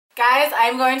Guys,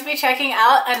 I'm going to be checking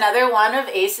out another one of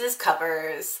A.C.E.'s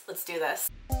covers. Let's do this.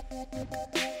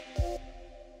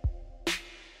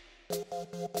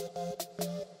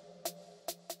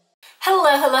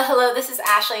 Hello, this is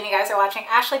Ashley and you guys are watching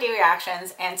Ashley D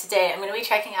Reactions, and today I'm going to be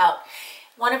checking out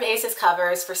one of A.C.E.'s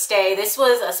covers for Stay. This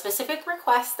was a specific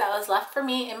request that was left for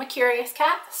me in my Curious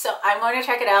Cat, so I'm going to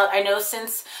check it out. I know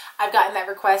since I've gotten that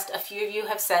request, a few of you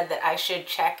have said that I should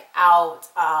check out,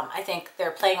 I think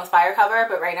they're Playing with Fire cover,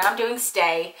 but right now I'm doing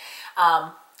Stay.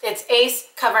 It's A.C.E.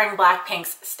 covering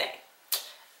Blackpink's Stay.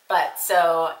 But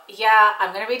so yeah,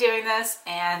 I'm going to be doing this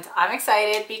and I'm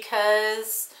excited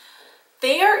because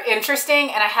they are interesting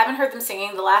and I haven't heard them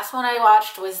singing. The last one I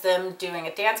watched was them doing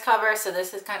a dance cover, so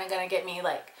this is kind of going to get me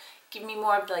like, give me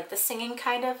more of like the singing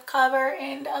kind of cover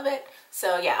end of it.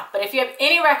 So yeah, but if you have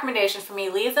any recommendations for me,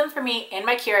 leave them for me in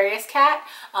my Curious Cat.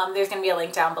 There's going to be a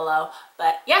link down below.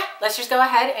 But yeah, let's just go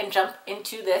ahead and jump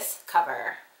into this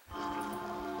cover.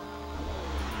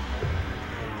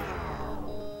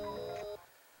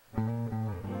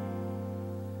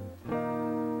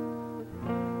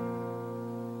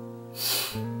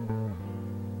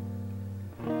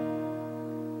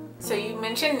 So you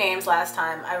mentioned names last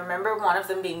time. I remember one of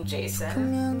them being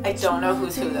Jason. I don't know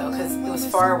who's who though, because it was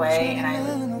far away and I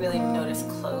really noticed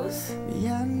close. So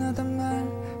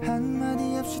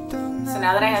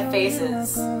now that I have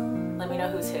faces, let me know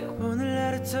who's who. And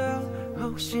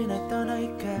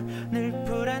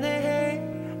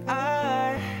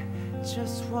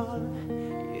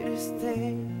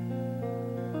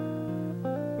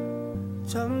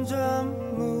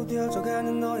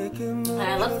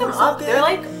I looked them up. They're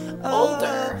like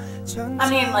older. I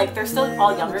mean, like, they're still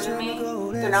all younger than me.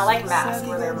 They're not like Mask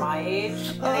where they're my age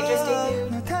and they just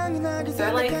debuted.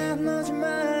 They're like in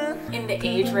the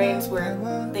age range where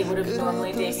they would have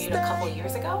normally debuted a couple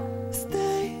years ago.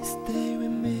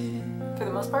 For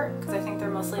the most part, because I think they're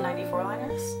mostly 94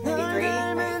 liners. 93,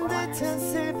 94 liners.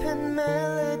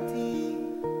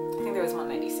 I think there was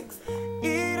 196 though.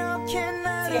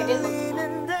 See, I did look them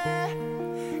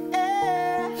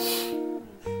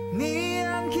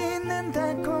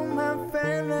up.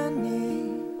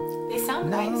 They sound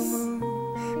nice.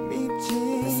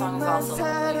 The song is also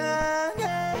lovely.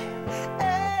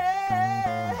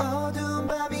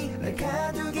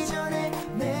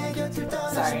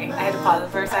 Sorry, I had to pause it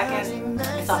for a second. I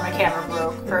thought my camera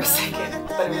broke for a second,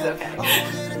 but it was okay.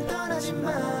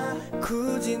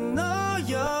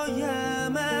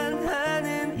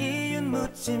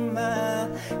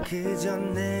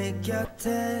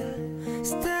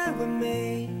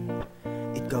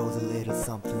 It goes a little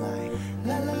something like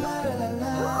la la la la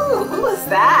la. Ooh, who was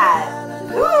that?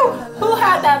 Who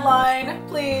had that line?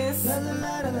 Please.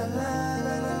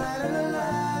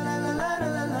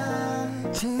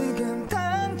 지금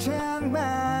당장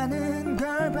많은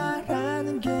걸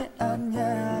바라는 게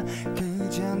아니야.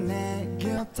 그저 내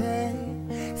곁에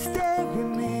stay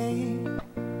with me.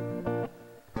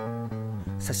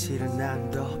 사실은 난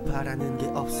더 바라는 게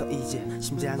없어 이제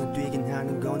심장은 뛰긴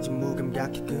하는 건지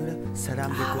무감각해 그래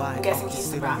사람들과의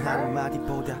억지스런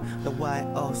한마디보다 너와의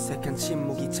어색한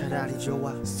침묵이 차라리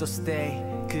좋아 So stay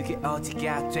그게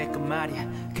어디가 될까 말이야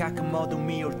가끔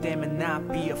어둠이 올 때면 난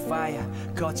be a fire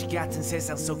거지 같은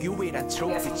세상 속 유일한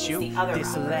truth is you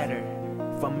This a letter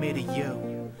from me to you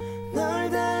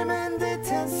I'm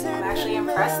actually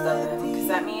impressed though, because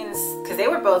that means, because they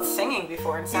were both singing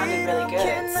before and sounded really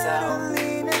good, so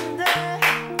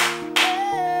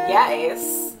yeah,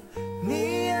 Ace.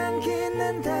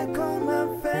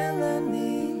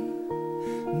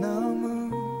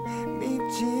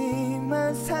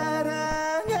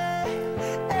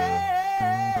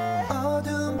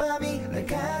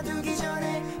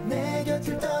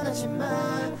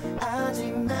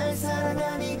 아직 날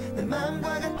사랑하니 내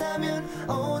맘과 같다면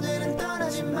오늘은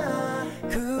떠나지 마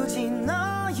굳이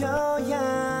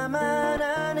너여야만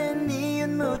하는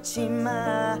이유는 묻지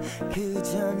마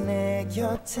그저 내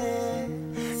곁에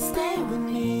Stay with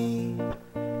me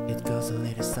It goes a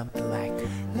little something like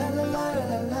La la la la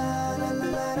la la la la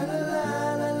la la la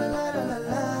la la la la la la la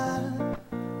la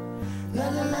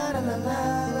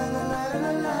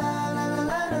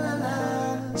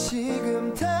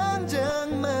지금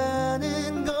당장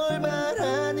많은 걸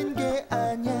바라는 게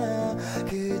아니야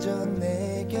그저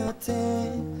내 곁에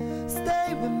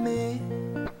Stay with me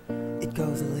It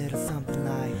goes a little something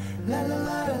like La la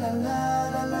la la la la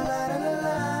la la la la la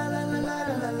la la la la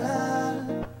la la la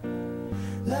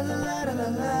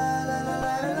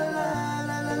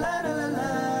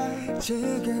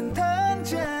지금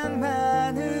당장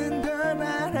많은 걸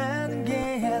바라는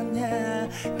게 아니야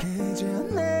그저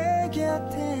내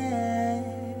곁에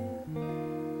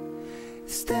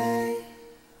Stay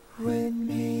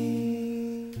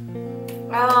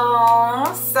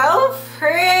Oh, so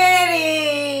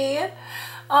pretty.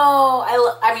 Oh,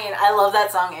 I love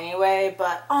that song anyway,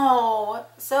 but oh,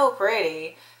 so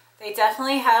pretty. They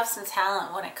definitely have some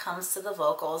talent when it comes to the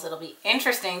vocals. It'll be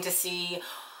interesting to see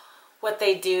what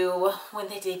they do when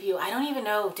they debut. I don't even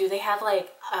know. Do they have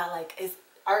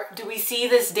do we see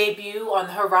this debut on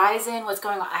the horizon? What's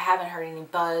going on? I haven't heard any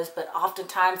buzz, but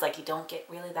oftentimes like you don't get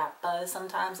really that buzz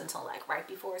sometimes until like right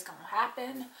before it's gonna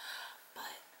happen. But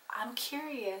I'm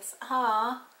curious.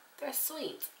 They're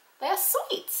sweet. They're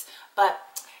sweet. But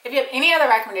if you have any other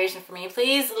recommendations for me,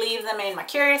 please leave them in my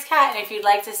Curious Cat. And if you'd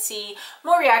like to see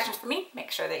more reactions from me, make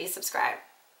sure that you subscribe.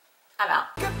 I'm out.